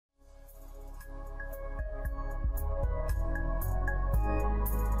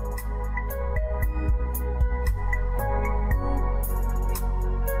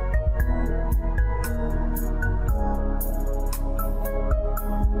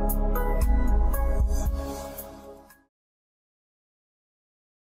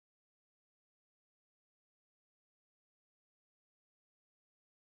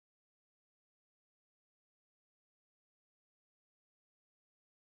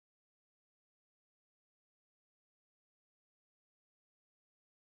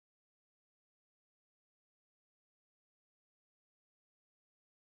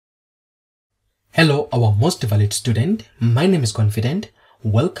Hello, our most valued student. My name is Confident.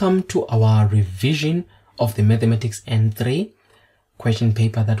 Welcome to our revision of the Mathematics N3 question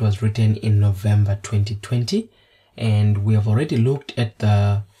paper that was written in November 2020. And we have already looked at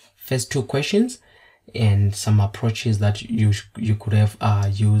the first two questions and some approaches that you could have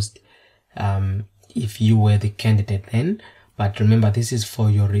used if you were the candidate then. But remember, this is for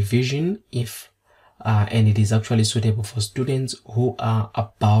your revision and it is actually suitable for students who are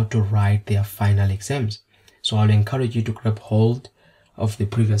about to write their final exams. So I'll encourage you to grab hold of the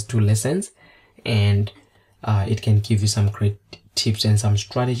previous two lessons, and it can give you some great tips and some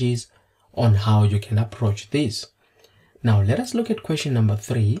strategies on how you can approach this. Now let us look at question number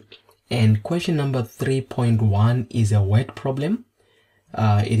 3, and question number 3.1 is a word problem.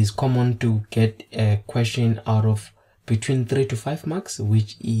 It is common to get a question out of between 3 to 5 marks,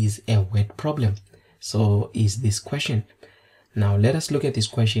 which is a word problem. So is this question. Now let us look at this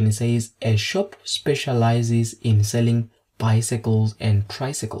question. It says a shop specializes in selling bicycles and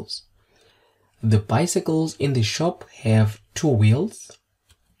tricycles. The bicycles in the shop have 2 wheels.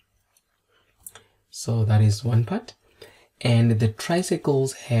 So that is one part. And the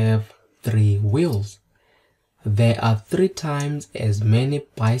tricycles have 3 wheels. There are 3 times as many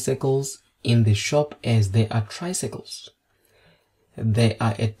bicycles in the shop as there are tricycles. There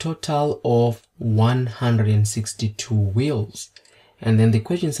are a total of 162 wheels. And then the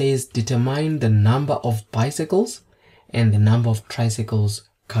question says determine the number of bicycles and the number of tricycles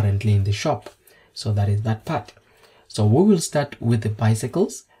currently in the shop. So that is that part. So we will start with the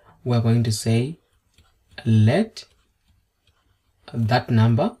bicycles. We're going to say let that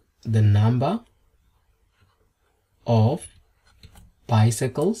number, the number of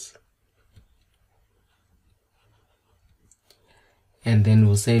bicycles, and then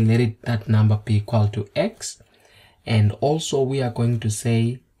we'll say let that number be equal to x, and also we are going to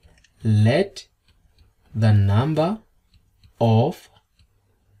say let the number of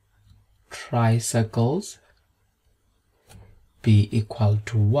tricycles be equal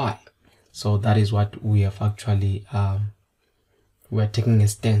to y. So that is what we have actually we're taking a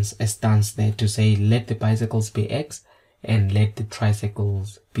stance there to say let the bicycles be x and let the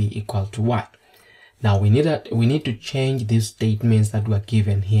tricycles be equal to y. Now we need to change these statements that were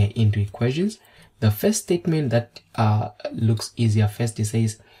given here into equations. The first statement that looks easier first, it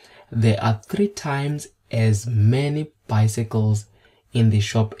says there are 3 times as many bicycles in the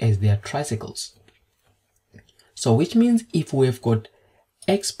shop as there are tricycles. So which means if we have got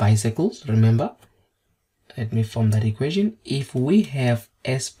x bicycles, remember, let me form that equation. If we have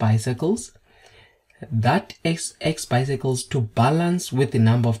s bicycles, that x bicycles, to balance with the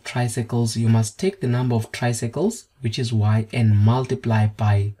number of tricycles, you must take the number of tricycles, which is y, and multiply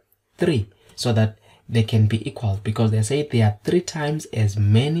by 3 so that they can be equal, because they say there are 3 times as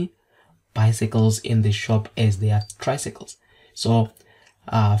many bicycles in the shop as there are tricycles. So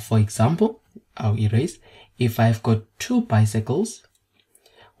for example, I'll erase. If I've got 2 bicycles,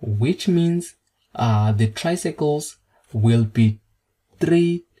 which means the tricycles will be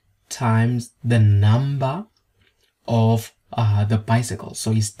 3 times the number of the bicycles.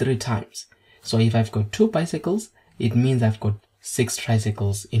 So it's 3 times. So if I've got 2 bicycles, it means I've got 6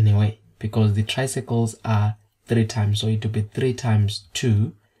 tricycles in a way, because the tricycles are 3 times. So it will be 3 times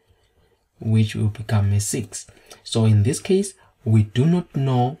 2, which will become a 6. So in this case, we do not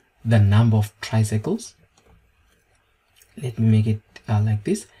know the number of tricycles. Let me make it like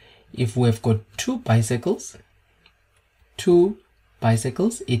this. If we've got 2 bicycles,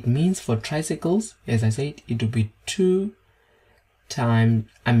 it means for tricycles, as I said, it will be 2 times,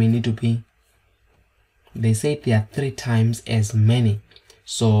 it will be, they say there are 3 times as many.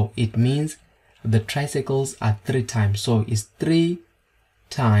 So it means the tricycles are 3 times. So it's 3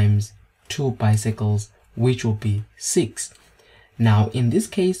 times 2 bicycles, which will be 6. Now in this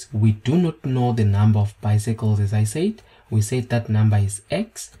case, we do not know the number of bicycles. As I said, we said that number is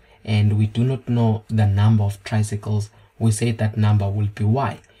x, and we do not know the number of tricycles. We say that number will be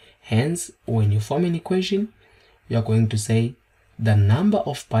y. Hence, when you form an equation, you are going to say the number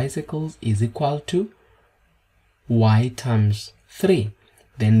of bicycles is equal to y times 3.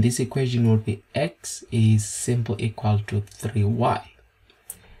 Then this equation will be x is simply equal to 3y.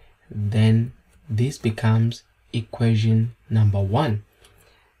 Then this becomes equation number 1.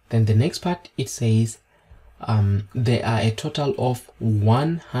 Then the next part, it says there are a total of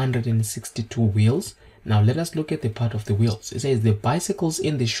 162 wheels. Now let us look at the part of the wheels. It says the bicycles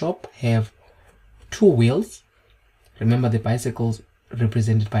in the shop have 2 wheels. Remember, the bicycles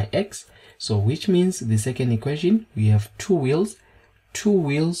represented by x. So which means the second equation, we have 2 wheels. 2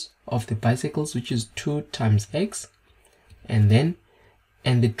 wheels of the bicycles, which is 2 times x. And then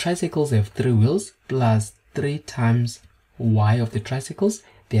and the tricycles have 3 wheels plus 3 times y of the tricycles.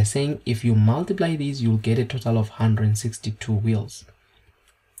 They are saying if you multiply these, you'll get a total of 162 wheels.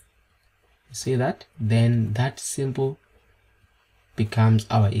 You see that? Then that simple becomes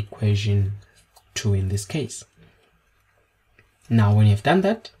our equation 2 in this case. Now when you've done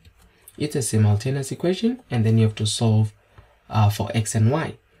that, it's a simultaneous equation, and then you have to solve for x and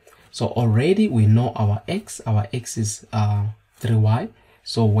y. So already we know our x is 3y.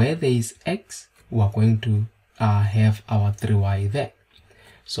 So where there is x, we are going to have our 3y there.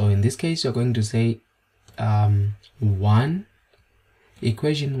 So in this case, you're going to say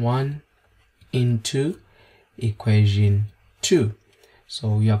equation 1 into equation 2. So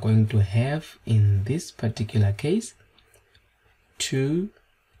we are going to have, in this particular case, 2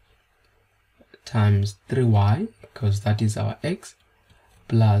 times 3y, because that is our x,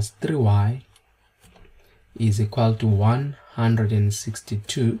 plus 3y is equal to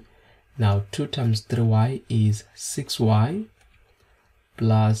 162. Now 2 times 3y is 6y,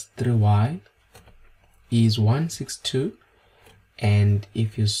 plus 3y is 162. And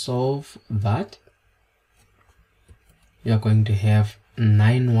if you solve that, you are going to have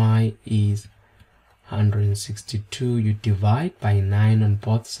 9y is 162. You divide by 9 on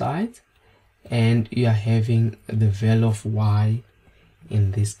both sides, and you are having the value of y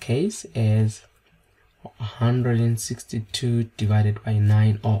in this case as 162 divided by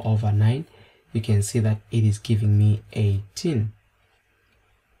 9, or over 9. You can see that it is giving me 18.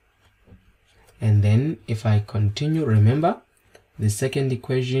 And then if I continue, remember the second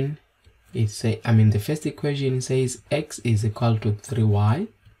equation, the first equation says x is equal to 3y,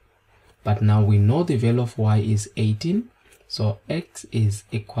 but now we know the value of y is 18, so x is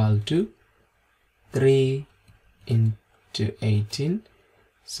equal to 3 into 18.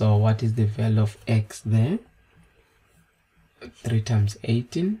 So what is the value of x there? 3 times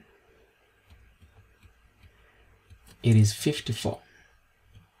 18, it is 54.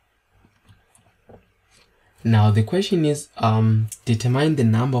 Now the question is, determine the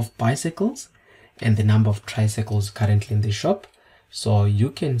number of bicycles and the number of tricycles currently in the shop. So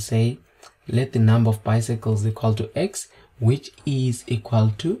you can say, let the number of bicycles equal to x, which is equal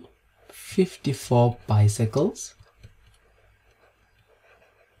to 54 bicycles,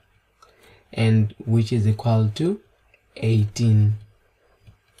 and which is equal to 18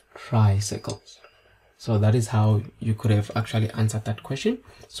 tricycles. So that is how you could have actually answered that question.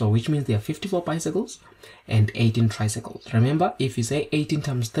 So which means there are 54 bicycles and 18 tricycles. Remember, if you say 18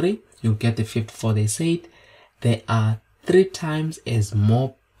 times 3, you get the 54. They said there are 3 times as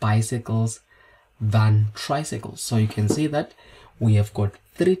more bicycles than tricycles. So you can see that we have got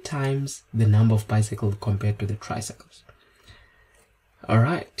 3 times the number of bicycles compared to the tricycles.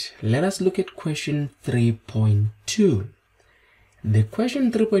 Alright, let us look at question 3.2. The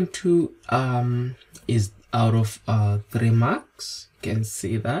question 3.2 is out of 3 marks. You can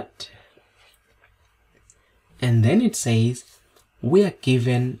see that. And then it says we are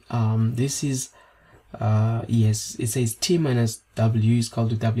given this is yes, it says t minus w is equal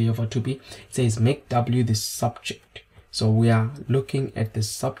to w over 2b. It says make w the subject. So we are looking at the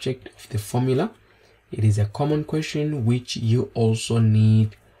subject of the formula. It is a common question which you also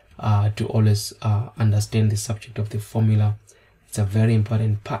need to always understand the subject of the formula. It's a very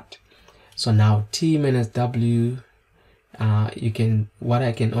important part. So now t minus w, what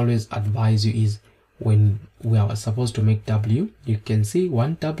I can always advise you is, when we are supposed to make w, you can see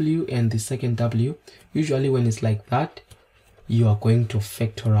one w and the second w. Usually when it's like that, you are going to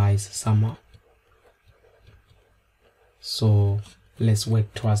factorize somehow. So let's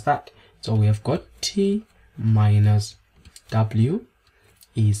work towards that. So we have got t minus w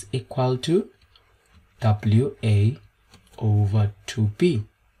is equal to wa over 2b.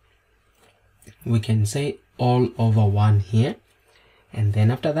 We can say all over 1 here, and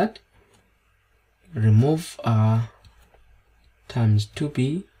then after that remove times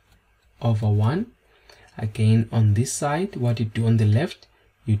 2b over 1. Again on this side, what you do on the left,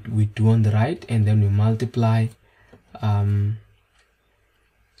 we do on the right, and then we multiply.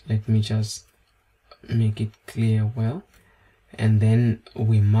 Let me just make it clear well, and then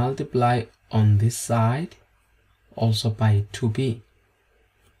we multiply on this side also by 2b.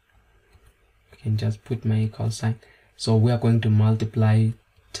 I can just put my equal sign. So we are going to multiply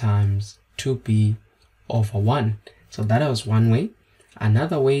times 2b over 1. So that was one way.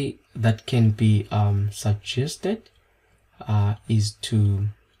 Another way that can be suggested is to,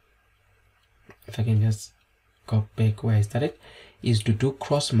 if I can just go back where I started, is to do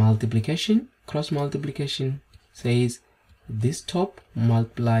cross multiplication. Cross multiplication says this top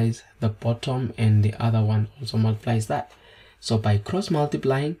multiplies the bottom and the other one also multiplies that. So by cross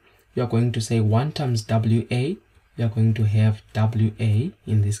multiplying, you are going to say 1 times WA, you are going to have WA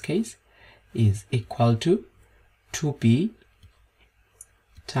in this case is equal to 2B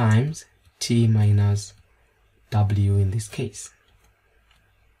times T minus W in this case.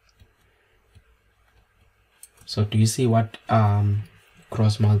 So do you see what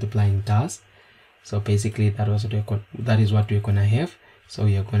cross multiplying does? So basically that is what we're gonna have. So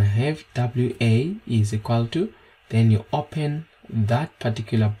you're gonna have WA is equal to, then you open that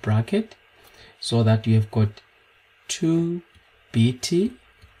particular bracket so that you have got 2BT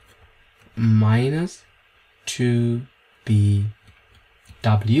minus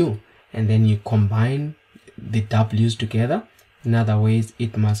 2BW, and then you combine the W's together. In other words,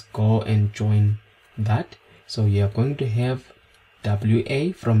 it must go and join that. So you are going to have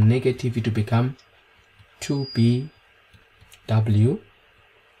WA from negative to become 2BW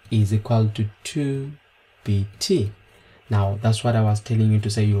is equal to 2BT. Now that's what I was telling you to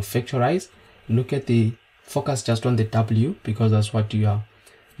say. You factorize. Look at the focus just on the W because that's what you are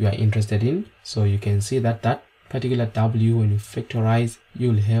interested in. So you can see that that particular W, when you factorize,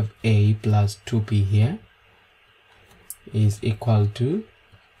 you'll have A plus 2B here is equal to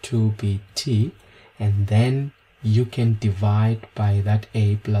 2BT, and then you can divide by that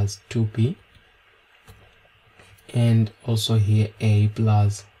A plus 2B, and also here A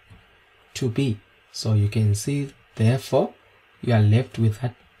plus 2B. So you can see, therefore you are left with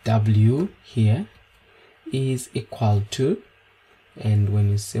that W here is equal to, and when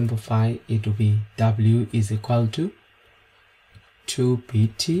you simplify, it will be W is equal to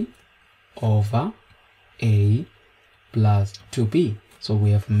 2BT over A plus 2B. So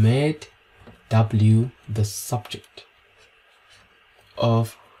we have made W the subject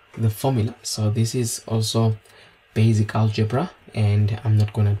of the formula. So this is also basic algebra, and I'm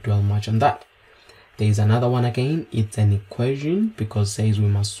not going to dwell much on that. There is another one again. It's an equation because it says we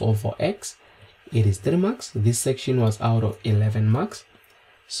must solve for x. It is 3 marks. This section was out of 11 marks.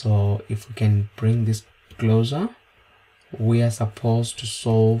 So if we can bring this closer, we are supposed to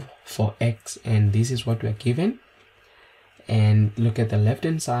solve for x, and this is what we are given. And look at the left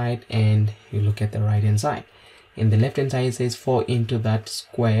hand side and you look at the right hand side. In the left hand side, it says 4 into that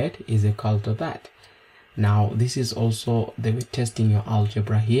squared is equal to that. Now this is also, they were testing your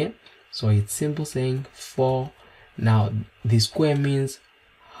algebra here. So it's simple saying 4. Now the square means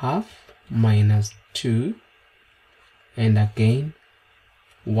half minus 2, and again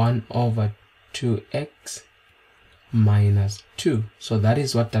 1 over 2x minus 2. So that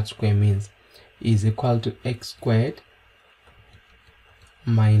is what that square means, is equal to x squared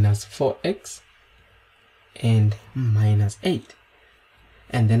minus 4x and minus 8.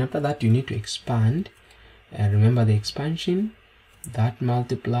 And then after that you need to expand. Remember the expansion, that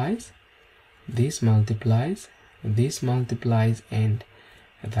multiplies, this multiplies, this multiplies, and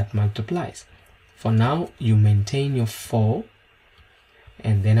that multiplies. For now you maintain your 4,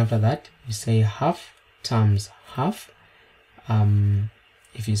 and then after that you say half times half.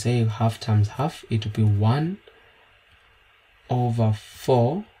 If you say half times half, it will be 1 over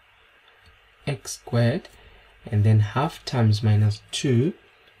 4 x squared, and then half times minus 2,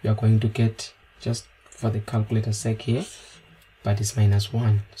 you are going to get, just for the calculator's sake here, but it's minus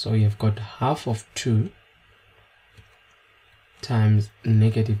 1. So you have got half of 2 times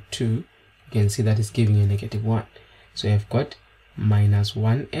negative 2. You can see that is giving you negative 1. So you have got minus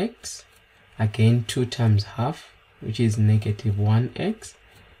 1x, again 2 times half, which is negative 1x.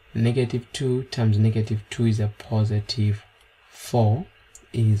 Negative 2 times negative 2 is a positive 4,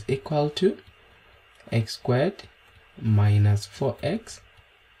 is equal to x squared minus 4x,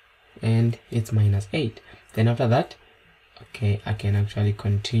 and it's minus 8. Then after that, okay, I can actually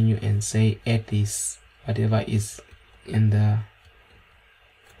continue and say add this, whatever is in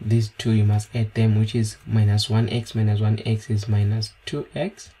these two, you must add them, which is minus 1x minus 1x is minus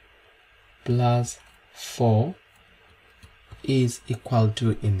 2x plus 4 is equal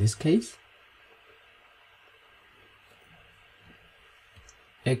to, in this case,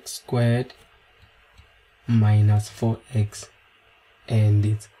 x squared minus 4x, and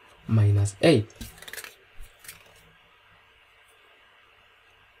it's minus 8.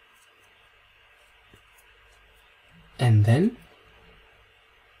 And then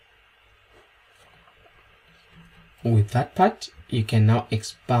with that part, you can now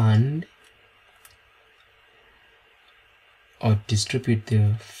expand or distribute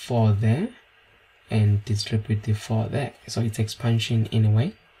the 4 there and distribute the 4 there. So it's expansion in a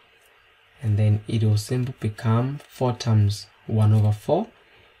way, and then it will simply become 4 times 1 over 4.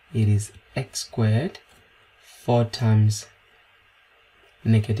 It is x squared 4 times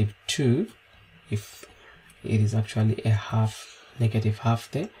negative 2. If it is actually a half, negative half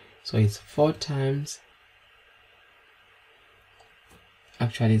there. So it's 4 times,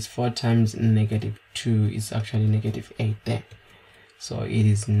 actually it's 4 times negative 2 is actually negative 8 there. So it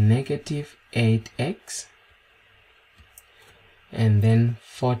is negative 8x, and then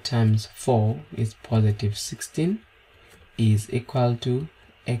 4 times 4 is positive 16, is equal to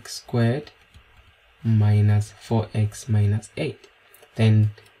x squared minus 4x minus 8.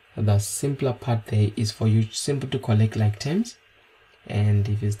 Then the simpler part there is for you simply to collect like terms, and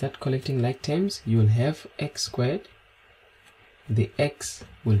if you start collecting like terms, you will have x squared, the x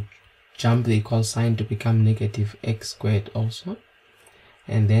will jump the equal sign to become negative x squared also,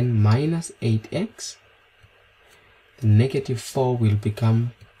 and then minus 8x, the negative 4 will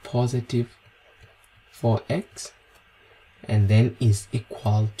become positive 4x, and then is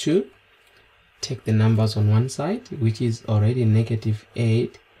equal to, take the numbers on one side, which is already negative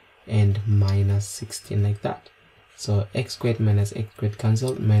 8 and minus 16, like that. So x squared minus x squared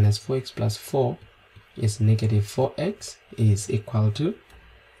cancelled, minus 4x plus 4 is negative 4x, is equal to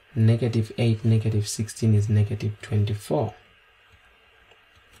negative 8, negative 16 is negative 24.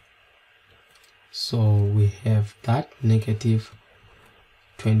 So we have that negative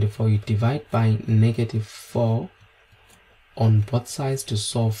 24. You divide by negative 4 on both sides to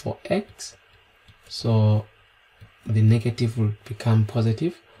solve for x. So the negative will become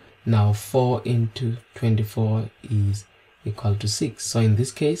positive. Now 4 into 24 is equal to 6. So in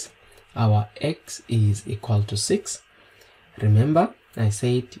this case, our x is equal to 6. Remember, I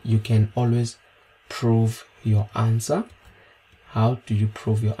said you can always prove your answer. How do you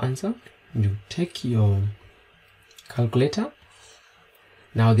prove your answer? You take your calculator.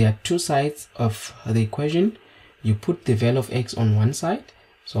 Now there are two sides of the equation. You put the value of x on one side.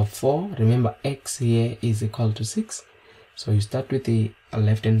 So 4, remember x here is equal to 6. So you start with the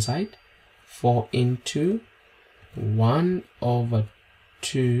left hand side. 4 into 1 over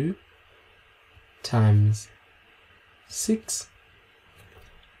 2 times 6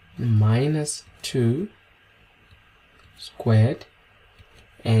 minus 2 squared,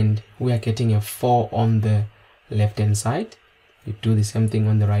 and we are getting a 4 on the left hand side. You do the same thing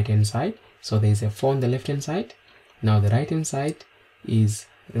on the right hand side. So there is a 4 on the left hand side. Now the right hand side is,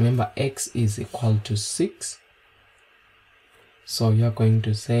 remember x is equal to 6. So you are going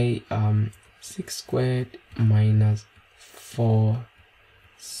to say 6 squared minus 4,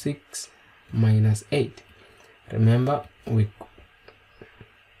 6 minus 8. Remember, am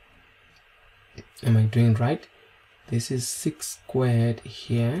I doing right? This is 6 squared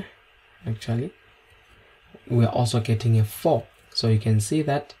here. Actually, we're also getting a 4. So you can see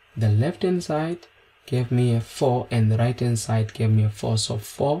that the left hand side gave me a 4 and the right hand side gave me a 4. So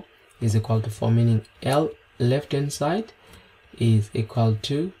 4 is equal to 4, meaning L left hand side is equal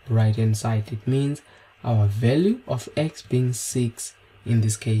to right hand side. It means our value of x being 6, in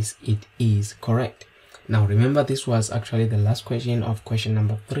this case it is correct. Now remember, this was actually the last question of question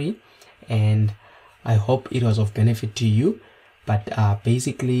number 3, and I hope it was of benefit to you. But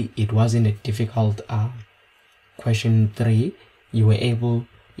basically it wasn't a difficult question 3. You were able,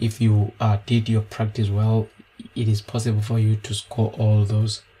 if you did your practice well, it is possible for you to score all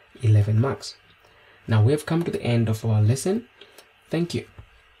those 11 marks. Now we have come to the end of our lesson. Thank you.